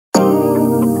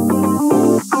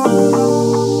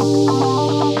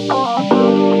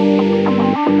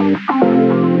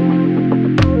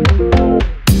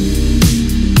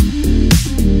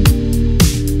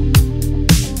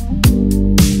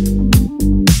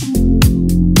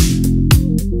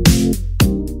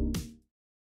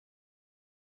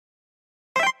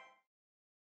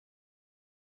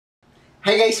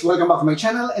Hi guys, welcome back to my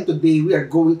channel, and today we are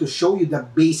going to show you the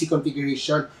basic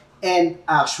configuration and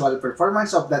actual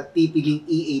performance of the TP-Link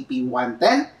EAP110.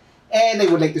 And I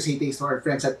would like to say thanks to our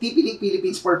friends at TP-Link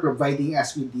Philippines for providing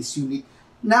us with this unit.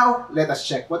 Now, let us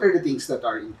check what are the things that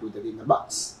are included in the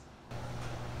box.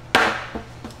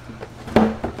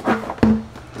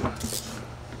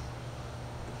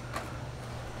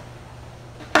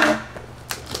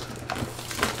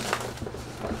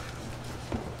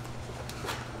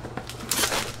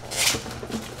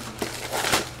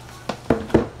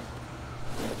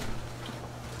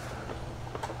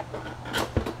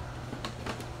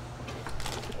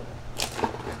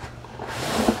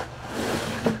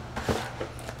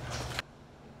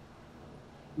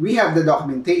 We have the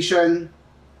documentation,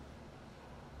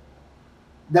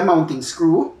 the mounting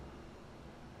screw,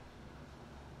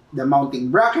 the mounting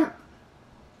bracket,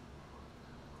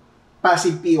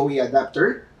 passive PoE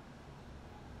adapter,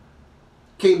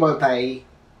 cable tie,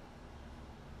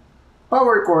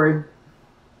 power cord,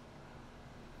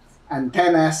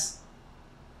 antennas,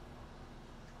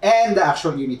 and the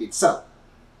actual unit itself.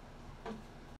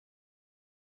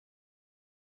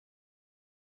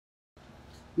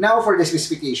 Now for the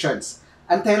specifications.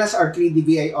 Antennas are 3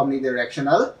 dBi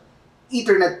omnidirectional.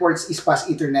 Ethernet ports is fast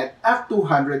Ethernet up to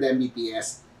 100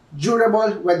 Mbps.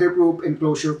 Durable, weatherproof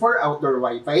enclosure for outdoor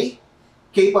Wi-Fi.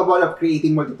 Capable of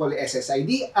creating multiple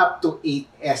SSID up to 8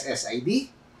 SSID.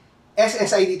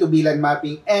 SSID to VLAN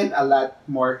mapping, and a lot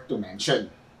more to mention.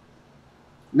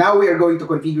 Now we are going to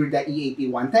configure the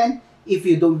EAP110. If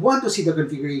you don't want to see the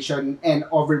configuration and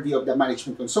overview of the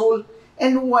management console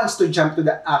and wants to jump to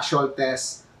the actual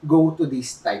test, go to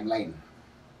this timeline.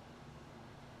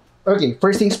 Okay,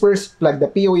 first things first, plug the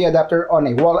PoE adapter on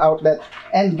a wall outlet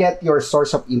and get your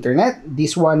source of internet.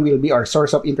 This one will be our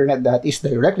source of internet that is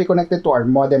directly connected to our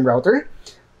modem router.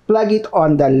 Plug it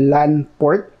on the LAN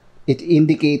port. It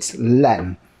indicates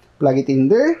LAN. Plug it in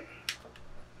there.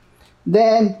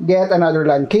 Then get another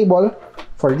LAN cable.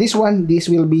 For this one, this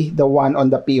will be the one on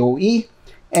the PoE.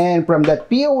 And from that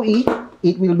PoE,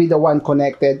 it will be the one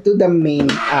connected to the main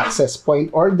access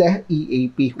point or the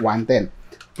EAP110.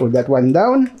 Pull that one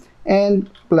down and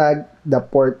plug the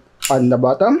port on the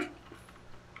bottom.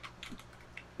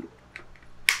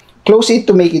 Close it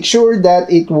to make it sure that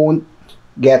it won't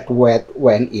get wet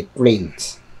when it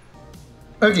rains.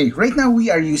 Okay, right now we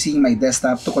are using my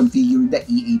desktop to configure the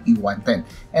EAP110.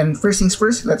 And first things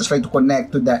first, let us try to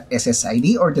connect to the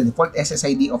SSID or the default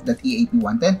SSID of that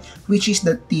EAP110, which is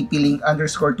the TP-Link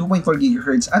 _2.4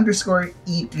 GHz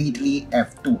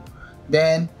E33F2.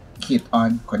 Then hit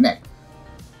on connect.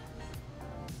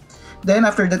 Then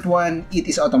after that one, it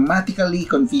is automatically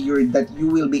configured that you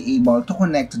will be able to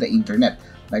connect to the internet.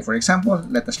 Like for example,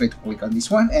 let us try to click on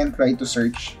this one and try to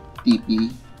search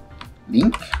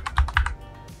TP-Link.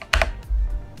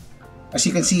 As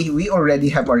you can see, we already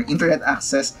have our internet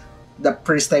access the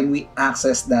first time we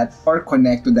access that or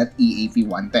connect to that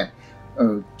EAP110.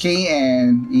 Okay,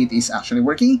 and it is actually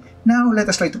working. Now, let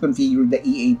us try to configure the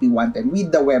EAP110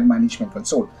 with the web management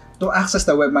console. To access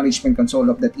the web management console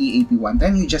of that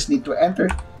EAP110, you just need to enter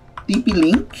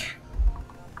TP-Link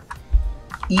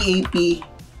EAP.net.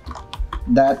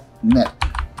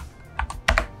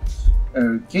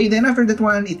 Okay, then after that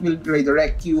one, it will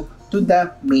redirect you to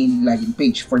the main login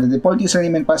page. For the default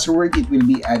username and password, it will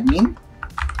be admin,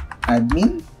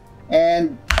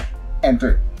 and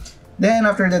enter. Then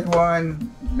after that one,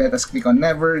 let us click on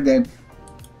never. Then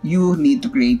you need to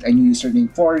create a new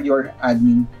username for your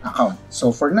admin account.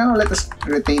 So for now, let us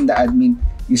retain the admin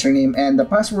username and the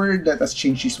password. Let us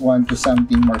change this one to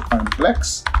something more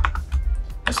complex.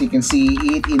 As you can see,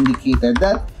 it indicated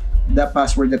that the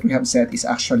password that we have set is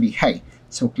actually high.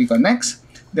 So click on next.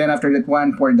 Then after that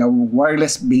one, for the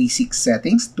wireless basic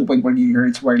settings, 2.4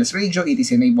 GHz wireless radio, it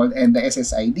is enabled, and the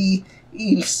SSID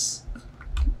is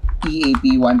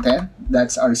EAP110.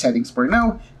 That's our settings for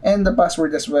now. And the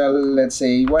password as well, let's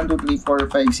say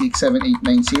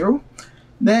 12345678890.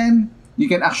 Then you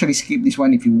can actually skip this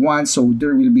one if you want, so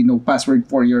there will be no password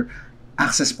for your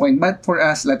access point. But for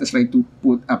us, let us try to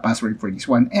put a password for this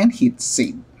one and hit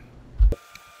save.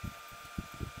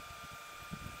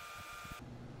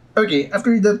 Okay,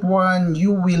 after that one,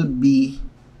 you will be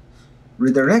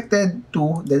redirected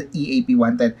to the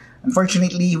EAP110.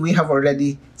 Unfortunately, we have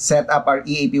already set up our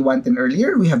EAP110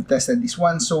 earlier. We have tested this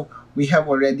one, so we have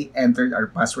already entered our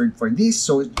password for this.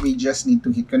 So we just need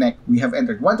to hit connect. We have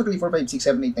entered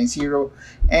 12345678890,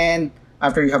 and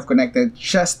after you have connected,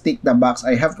 just tick the box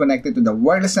I have connected to the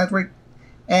wireless network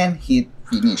and hit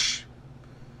finish.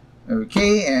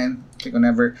 Okay, and click on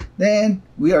never. Then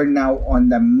we are now on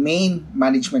the main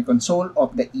management console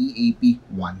of the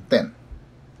EAP110.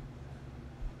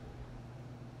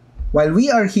 while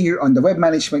we are here on the web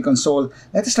management console,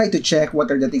 let us try to check what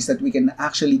are the things that we can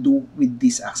actually do with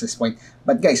this access point.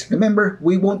 But guys, remember,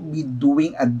 we won't be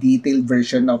doing a detailed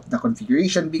version of the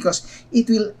configuration because it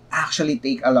will actually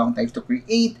take a long time to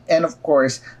create, and of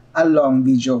course, a long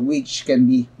video which can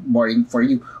be boring for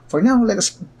you. For now, let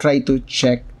us try to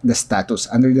check the status.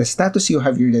 Under the status, you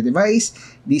have here the device.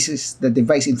 This is the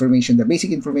device information, the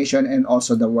basic information, and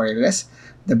also the wireless.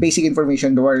 The basic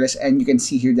information, the wireless, and you can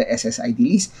see here the SSID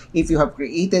list. If you have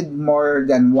created more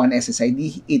than one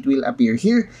SSID, it will appear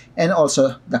here, and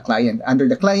also the client. Under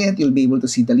the client, you'll be able to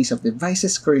see the list of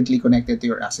devices currently connected to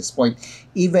your access point,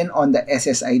 even on the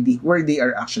SSID where they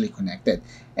are actually connected.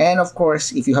 And of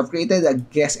course, if you have created a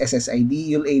guest SSID,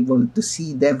 you'll be able to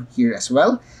see them here as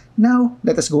well. Now,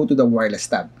 let us go to the wireless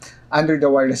tab. Under the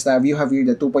wireless tab, you have here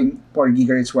the 2.4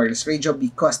 GHz wireless radio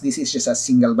because this is just a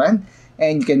single band,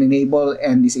 and you can enable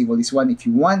and disable this one if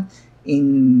you want.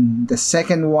 In the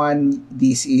second one,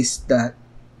 this is the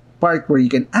part where you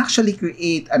can actually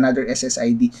create another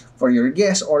SSID for your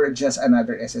guest or just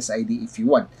another SSID if you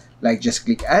want. Like just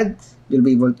click add, you'll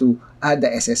be able to add the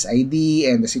SSID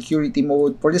and the security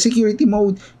mode. For the security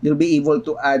mode, you'll be able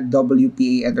to add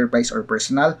WPA enterprise or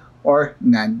personal or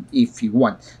none if you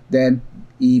want. Then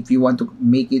if you want to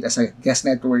make it as a guest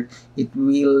network, it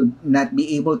will not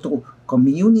be able to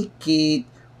communicate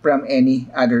from any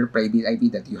other private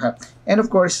IP that you have. And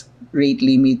of course, rate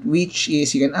limit, which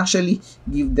is you can actually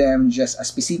give them just a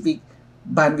specific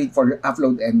bandwidth for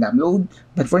upload and download.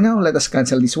 But for now, let us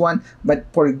cancel this one. But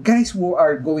for guys who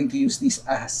are going to use this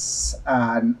as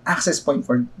an access point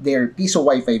for their piso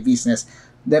Wi-Fi business,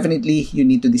 definitely you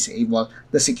need to disable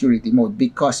the security mode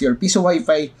because your piso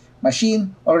Wi-Fi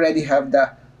machine already have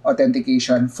the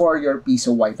authentication for your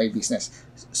piso Wi-Fi business.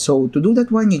 So to do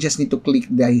that one, you just need to click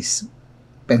this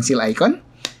pencil icon,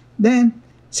 then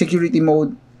security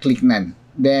mode, click none,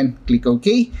 then click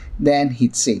OK, then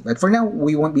hit save. But for now,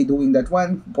 we won't be doing that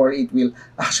one, for it will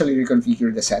actually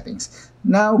reconfigure the settings.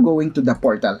 Now going to the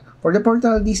portal. For the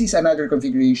portal, this is another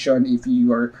configuration if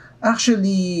you are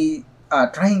actually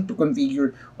trying to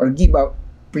configure or give a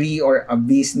pre or a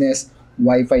business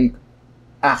Wi-Fi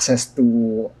access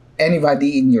to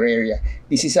anybody in your area.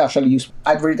 This is actually used to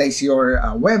advertise your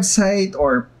website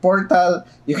or portal.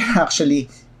 You can actually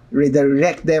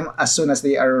redirect them as soon as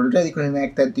they are already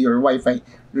connected to your Wi-Fi.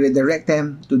 Redirect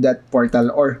them to that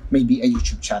portal or maybe a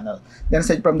YouTube channel. Then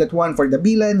aside from that one, for the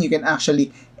VLAN, you can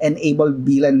actually enable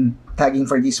VLAN tagging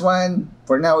for this one.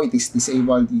 For now, it is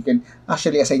disabled. You can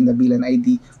actually assign the VLAN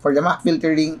ID. For the MAC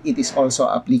filtering, it is also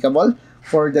applicable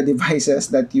for the devices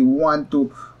that you want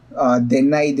to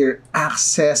deny their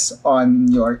access on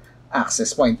your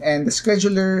access point. And the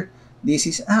scheduler, this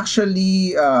is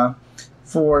actually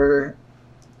for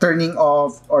turning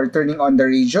off or turning on the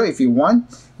radio if you want.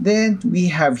 Then we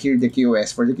have here the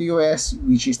QoS. For the QoS,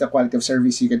 which is the quality of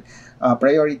service, you can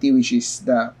priority, which is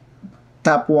the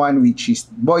top one, which is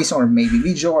voice or maybe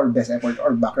video or best effort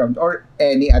or background or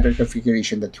any other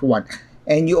configuration that you want.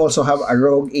 And you also have a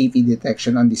rogue AP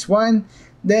detection on this one.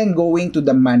 Then going to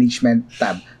the management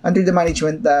tab. Under the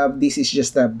management tab, this is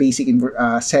just the basic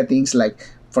settings like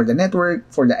for the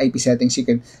network, for the IP settings, you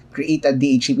can create a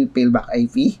DHCP failback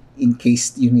IP in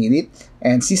case you need it.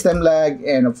 And system lag,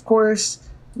 and of course,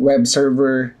 web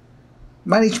server,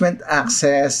 management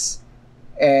access.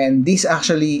 And this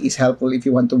actually is helpful if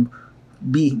you want to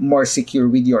be more secure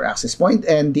with your access point.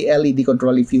 And the LED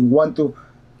control if you want to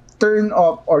turn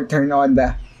off or turn on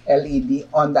the LED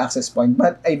on the access point,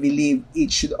 but I believe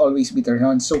it should always be turned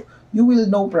on, so you will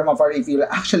know from afar if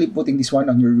you're actually putting this one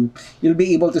on your roof. You'll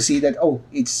be able to see that, oh,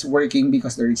 it's working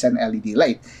because there is an LED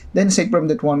light. Then aside from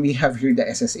that one, we have here the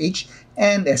SSH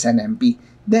and SNMP.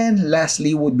 Then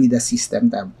lastly would be the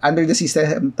system tab. Under the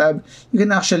system tab, you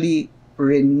can actually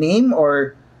rename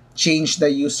or change the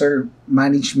user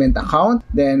management account.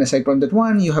 Then aside from that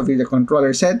one, you have here the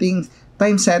controller settings,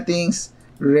 time settings,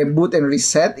 reboot and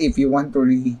reset if you want to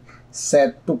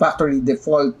reset to factory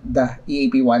default the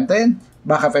EAP110,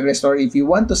 backup and restore if you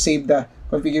want to save the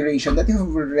configuration that you have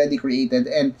already created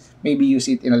and maybe use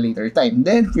it in a later time.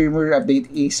 Then firmware update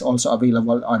is also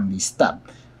available on this tab.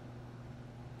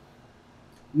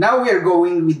 Now we are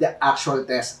going with the actual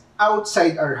test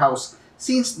outside our house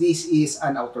since this is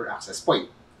an outdoor access point.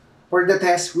 For the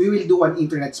test, we will do an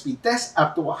internet speed test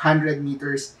up to 100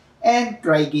 meters and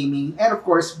try gaming and of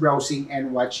course browsing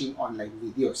and watching online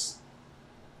videos.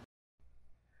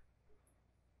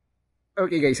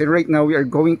 Okay guys, and right now we are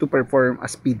going to perform a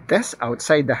speed test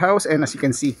outside the house, and as you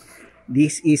can see,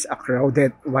 this is a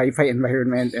crowded Wi-Fi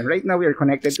environment, and right now we are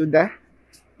connected to the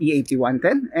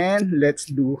EAP110 and let's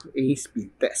do a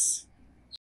speed test.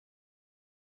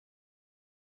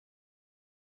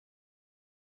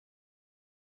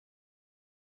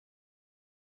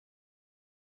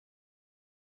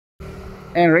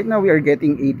 And right now we are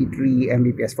getting 83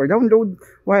 Mbps for download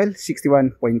while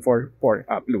 61.4 for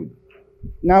upload.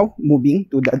 Now moving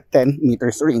to the 10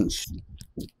 meters range.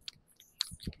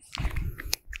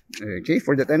 Okay,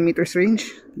 for the 10 meters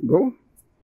range, go.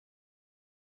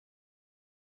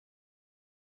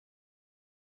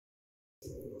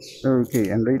 Okay,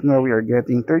 and right now we are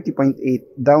getting 30.8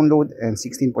 download and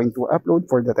 16.2 upload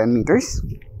for the 10 meters.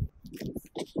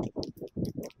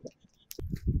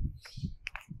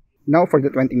 Now for the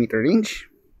 20-meter range.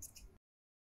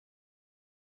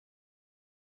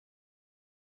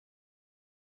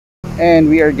 And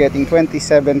we are getting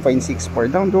 27.6 for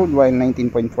download while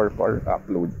 19.4 for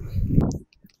upload.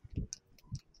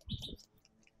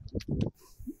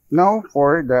 Now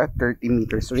for the 30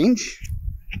 meters range.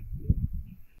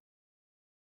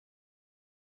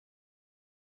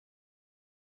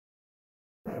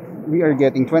 We are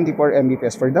getting 24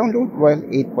 Mbps for download while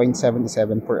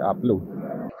 8.77 for upload.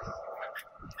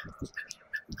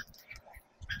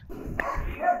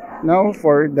 Now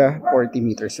for the 40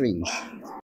 meters range.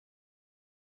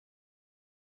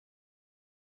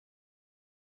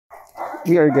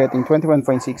 We are getting 21.6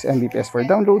 Mbps for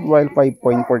download while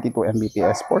 5.42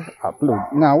 Mbps for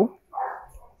upload. Now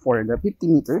for the 50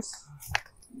 meters.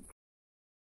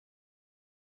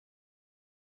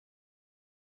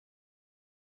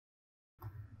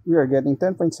 We are getting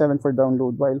 10.7 for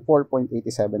download while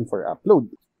 4.87 for upload.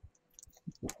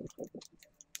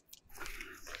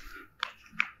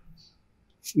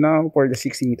 Now for the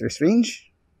 60 meters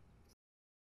range.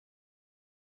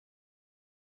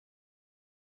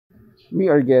 We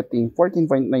are getting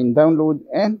 14.9 download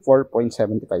and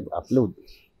 4.75 upload.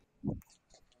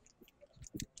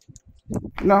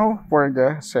 Now for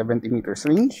the 70 meters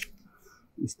range.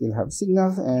 We still have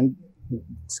signal and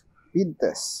speed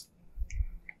test.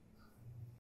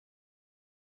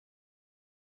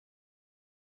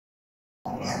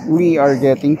 We are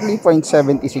getting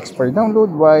 3.76 per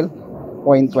download while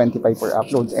 0.25 per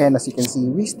upload. And as you can see,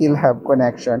 we still have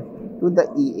connection to the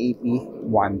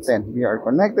EAP110. We are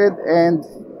connected and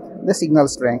the signal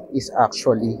strength is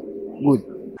actually good.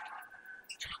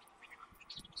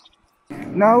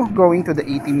 Now going to the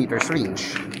 80 meters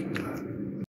range.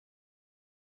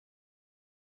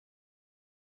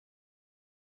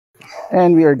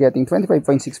 And we are getting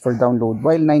 25.6 for download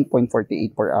while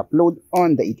 9.48 for upload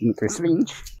on the 80 meters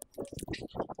range.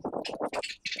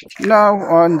 Now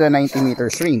on the 90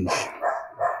 meters range.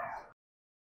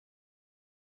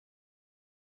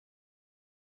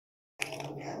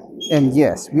 And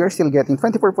yes, we are still getting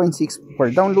 24.6 for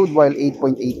download while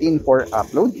 8.18 for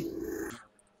upload.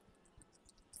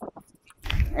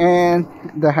 And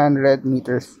the 100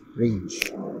 meters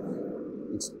range.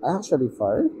 It's actually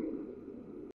far.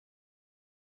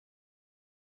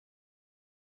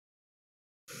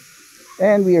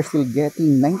 And we are still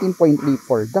getting 19.3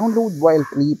 for download while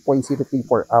 3.03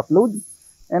 for upload.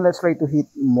 And let's try to hit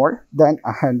more than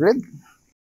 100.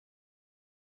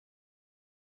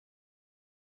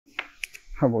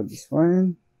 How about this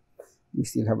one? We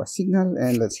still have a signal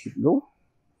and let's hit go.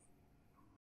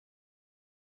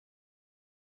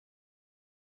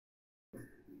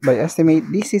 By estimate,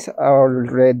 this is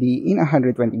already in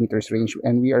 120 meters range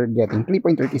and we are getting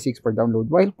 3.36 for download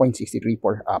while 0.63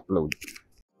 for upload.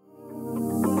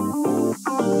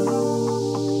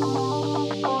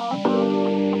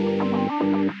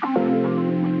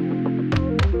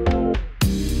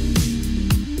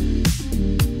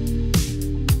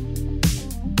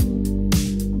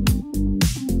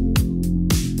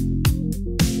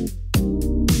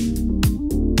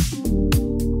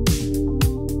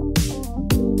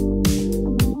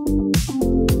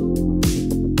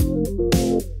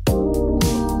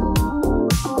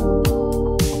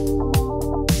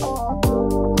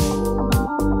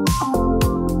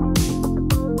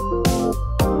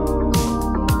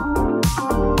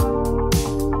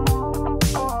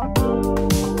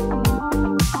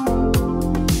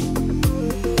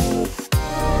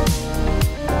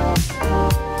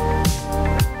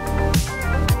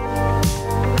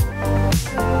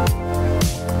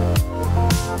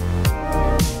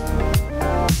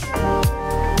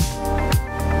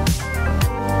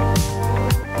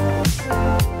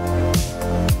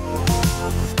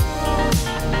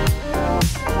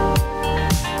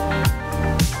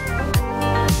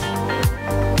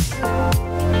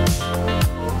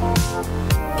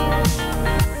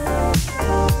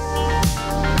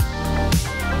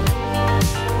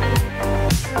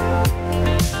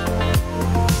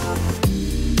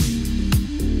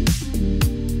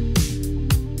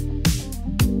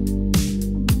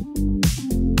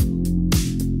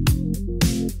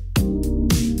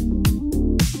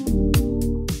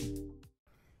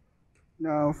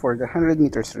 Now for the 100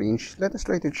 meters range, let us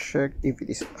try to check if it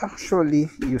is actually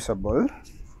usable.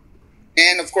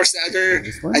 And of course the other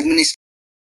administration.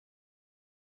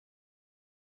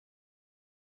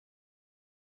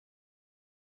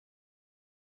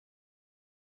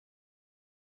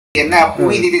 Enough,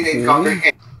 we didn't encounter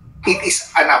it. It is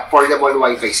an affordable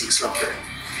Wi-Fi 6 router.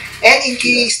 And in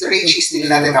case the range is still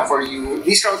not enough for you,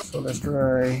 this router. So let's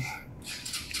try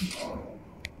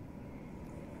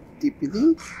TP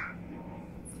link.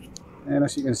 And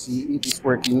as you can see, it is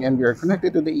working and we are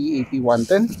connected to the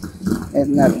EAP110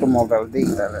 and not to mobile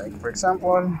data. Like for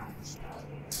example,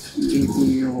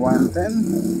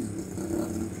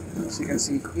 EAP110. As you can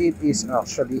see, it is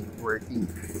actually working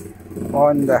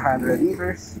on the 100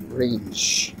 meters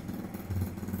range.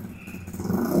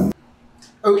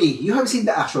 Okay, you have seen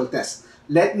the actual test.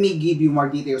 Let me give you more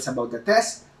details about the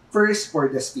test. First, for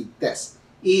the speed test.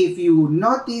 If you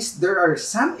notice, there are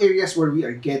some areas where we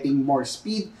are getting more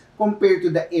speed compared to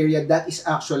the area that is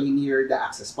actually near the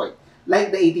access point.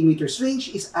 Like the 80 meters range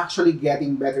is actually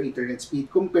getting better internet speed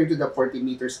compared to the 40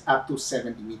 meters up to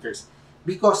 70 meters.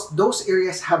 Because those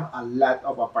areas have a lot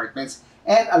of apartments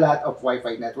and a lot of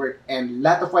Wi-Fi network. And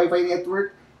lot of Wi-Fi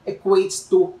network equates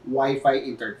to Wi-Fi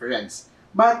interference.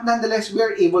 But nonetheless, we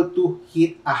are able to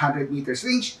hit 100 meters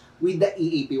range with the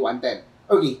EAP110.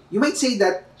 Okay, you might say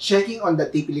that checking on the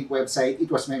TP-Link website, it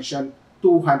was mentioned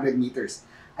 200 meters.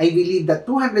 I believe that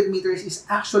 200 meters is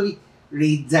actually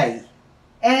radii.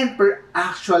 And per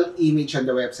actual image on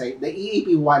the website, the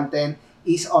EAP110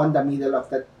 is on the middle of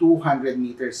the 200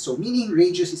 meters. So meaning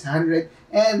radius is 100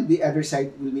 and the other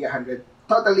side will be 100,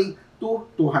 totaling to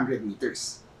 200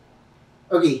 meters.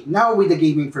 Okay, now with the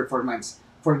gaming performance.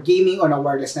 For gaming on a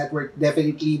wireless network,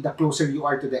 definitely the closer you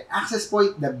are to the access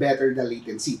point, the better the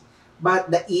latency.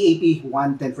 But the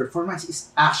EAP110 performance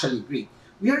is actually great.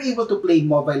 We are able to play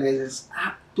Mobile Legends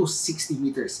up to 60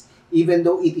 meters. Even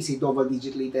though it is a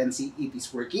double-digit latency, it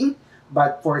is working.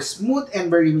 But for smooth and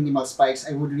very minimal spikes,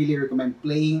 I would really recommend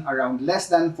playing around less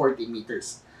than 40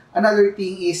 meters. Another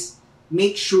thing is,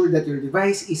 make sure that your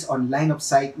device is on line of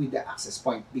sight with the access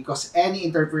point because any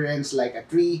interference like a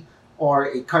tree or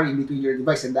a car in between your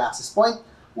device and the access point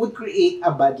would create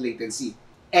a bad latency.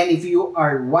 And if you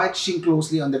are watching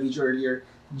closely on the video earlier,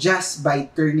 just by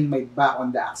turning my back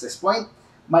on the access point,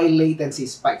 my latency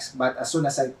spikes. But as soon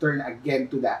as I turn again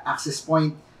to the access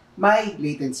point, my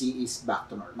latency is back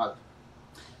to normal.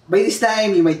 By this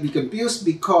time, you might be confused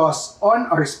because on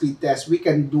our speed test, we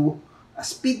can do a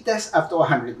speed test up to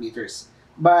 100 meters.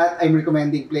 But I'm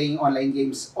recommending playing online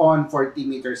games on 40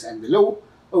 meters and below.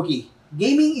 Okay,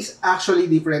 gaming is actually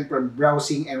different from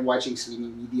browsing and watching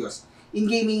streaming videos. In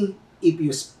gaming, if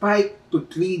you spike to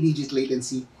 3-digit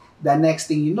latency, the next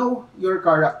thing you know, your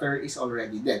character is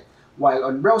already dead. While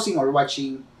on browsing or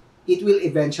watching, it will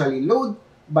eventually load.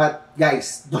 But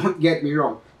guys, don't get me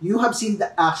wrong. You have seen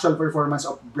the actual performance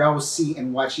of browsing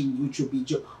and watching YouTube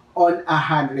video on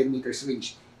 100 meters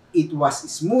range. It was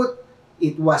smooth.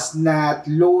 It was not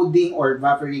loading or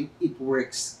buffering. It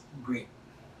works great.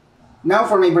 Now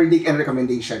for my verdict and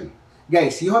recommendation.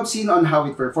 Guys, you have seen on how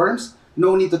it performs.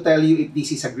 No need to tell you if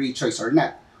this is a great choice or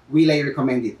not. Will I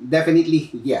recommend it?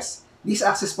 Definitely yes. This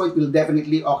access point will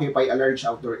definitely occupy a large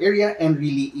outdoor area and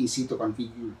really easy to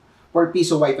configure. For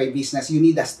piso Wi-Fi business, you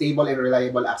need a stable and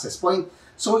reliable access point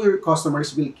so your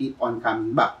customers will keep on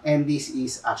coming back. And this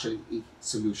is actually a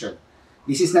solution.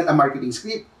 This is not a marketing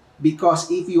script because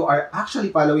if you are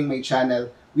actually following my channel,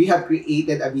 we have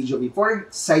created a video before,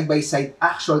 side-by-side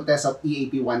actual test of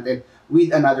EAP110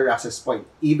 with another access point.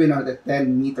 Even on the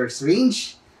 10 meters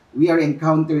range, we are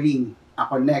encountering a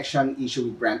connection issue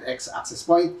with brand X access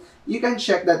point. You can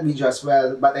check that video as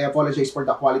well, but I apologize for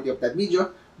the quality of that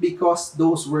video because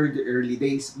those were the early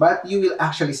days, but you will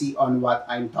actually see on what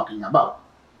I'm talking about.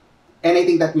 And I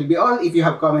think that will be all. If you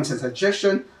have comments and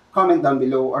suggestions, comment down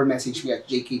below or message me at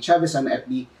JK Chavez on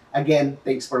FB. Again,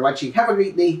 thanks for watching. Have a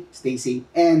great day, stay safe,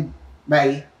 and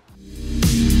bye!